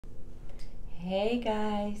Hey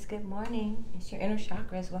guys, good morning. It's your inner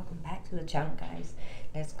chakras. Welcome back to the channel, guys.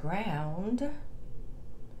 Let's ground.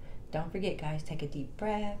 Don't forget, guys, take a deep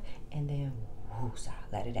breath and then whoosa,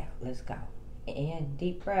 let it out. Let's go. And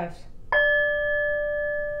deep breaths.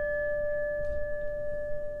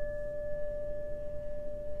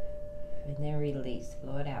 And then release.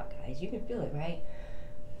 Blow it out, guys. You can feel it, right?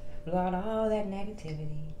 Blow out all that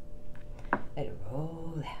negativity. Let it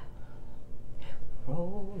roll out.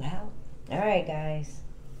 Roll out. All right, guys.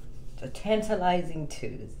 It's a tantalizing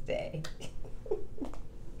Tuesday.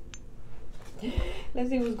 Let's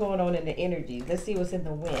see what's going on in the energies. Let's see what's in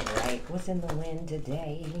the wind, right? What's in the wind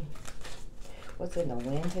today? What's in the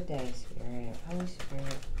wind today, Spirit? Holy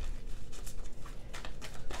Spirit.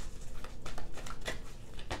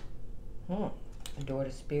 Adore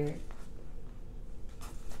the Spirit.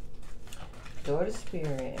 Door to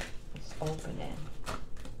Spirit. It's opening.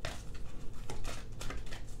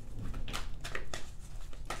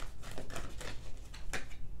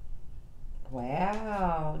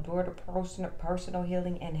 Wow. Door to personal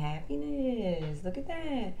healing and happiness. Look at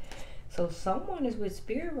that. So someone is with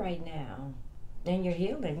Spirit right now. And you're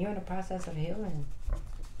healing. You're in the process of healing.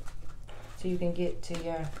 So you can get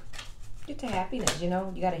to happiness, you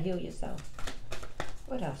know? You got to heal yourself.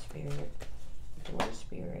 What else, Spirit? Door to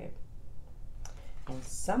Spirit. And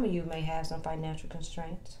some of you may have some financial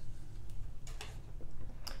constraints.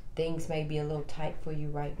 Things may be a little tight for you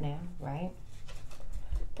right now, right?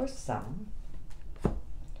 For some.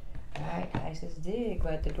 Alright, guys, let's dig.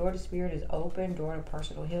 But the door to Spirit is open. Door to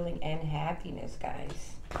personal healing and happiness,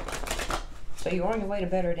 guys. So you're on your way to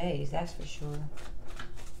better days, that's for sure.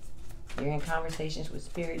 You're in conversations with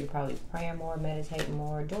Spirit. You're probably praying more, meditating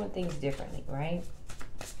more, doing things differently, right?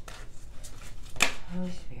 Holy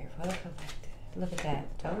Spirit, for the collective. Look at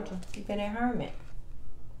that. Told you. You've been a hermit.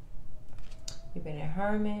 You've been a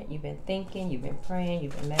hermit. You've been thinking. You've been praying.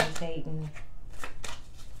 You've been meditating.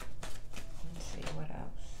 Let's see. What else?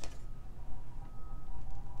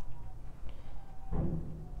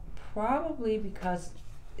 Probably because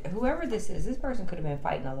whoever this is, this person could have been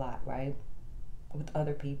fighting a lot, right? With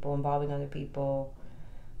other people, involving other people.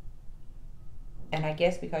 And I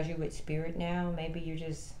guess because you're with Spirit now, maybe you're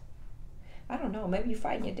just, I don't know, maybe you're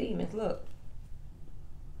fighting your demons. Look.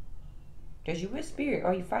 Because you're with Spirit.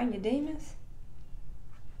 Are you fighting your demons?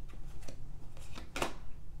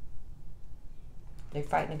 They're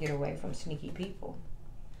fighting to get away from sneaky people.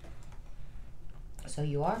 So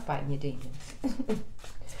you are fighting your demons.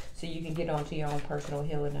 So you can get onto your own personal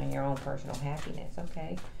healing and your own personal happiness.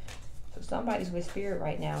 Okay. So somebody's with Spirit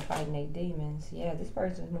right now fighting their demons. Yeah, this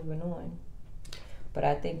person's moving on. But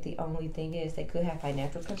I think the only thing is they could have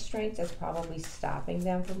financial constraints that's probably stopping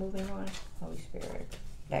them from moving on. Holy Spirit.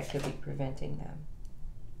 That could be preventing them.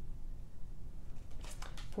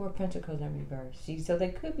 Four of Pentacles in reverse. See, so they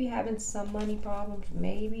could be having some money problems,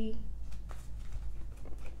 maybe.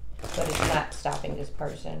 But it's not stopping this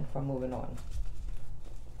person from moving on.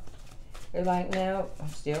 They're like, no, I'm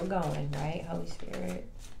still going, right? Holy Spirit.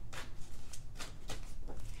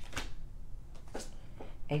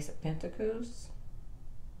 Ace of Pentacles.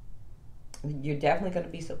 You're definitely going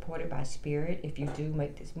to be supported by Spirit if you do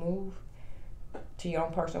make this move to your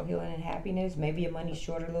own personal healing and happiness. Maybe your money's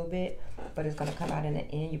short a little bit, but it's going to come out in the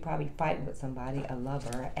end. You're probably fighting with somebody, a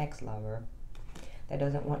lover, an ex-lover, that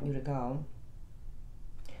doesn't want you to go.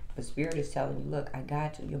 But Spirit is telling you, look, I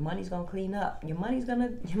got you. Your money's going to clean up. Your money's going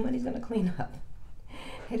to clean up.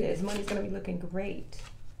 It is. Money's going to be looking great.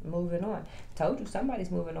 Moving on. Told you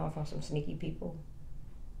somebody's moving on from some sneaky people.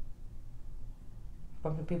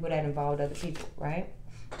 From the people that involved other people, right?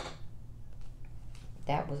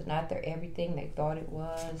 That was not their everything they thought it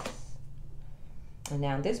was. And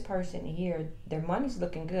now this person here, their money's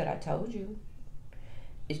looking good. I told you.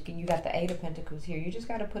 You got the Eight of Pentacles here. You just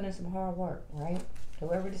got to put in some hard work, right?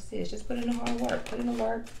 Whoever this is, just put in the hard work. Put in the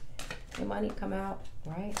work. Your money come out,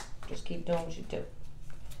 right? Just keep doing what you do.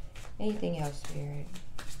 Anything else, Spirit?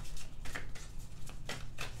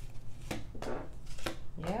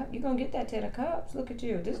 Yeah, you're going to get that Ten of Cups. Look at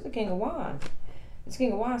you. This is the King of Wands. This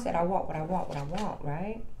King of Wands said, I want what I want, what I want,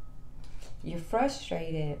 right? You're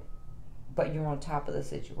frustrated, but you're on top of the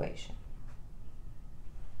situation.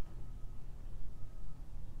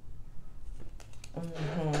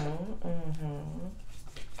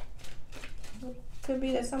 Could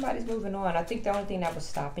be that somebody's moving on. I think the only thing that was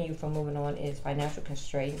stopping you from moving on is financial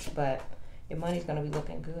constraints, but your money's going to be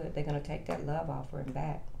looking good. They're going to take that love offering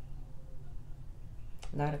back.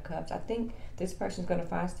 Knight of Cups. I think this person's going to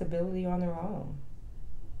find stability on their own.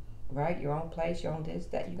 Right? Your own place, your own this,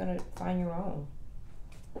 that. You're going to find your own.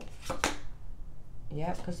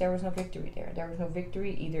 Yep, because there was no victory there. There was no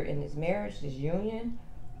victory either in this marriage, this union,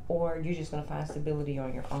 or you're just going to find stability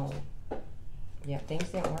on your own. Yeah, things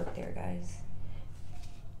didn't work there, guys.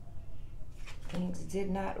 Things did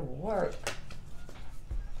not work.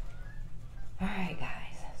 All right,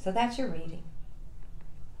 guys. So that's your reading.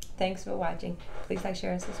 Thanks for watching. Please like,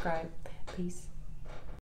 share, and subscribe. Peace.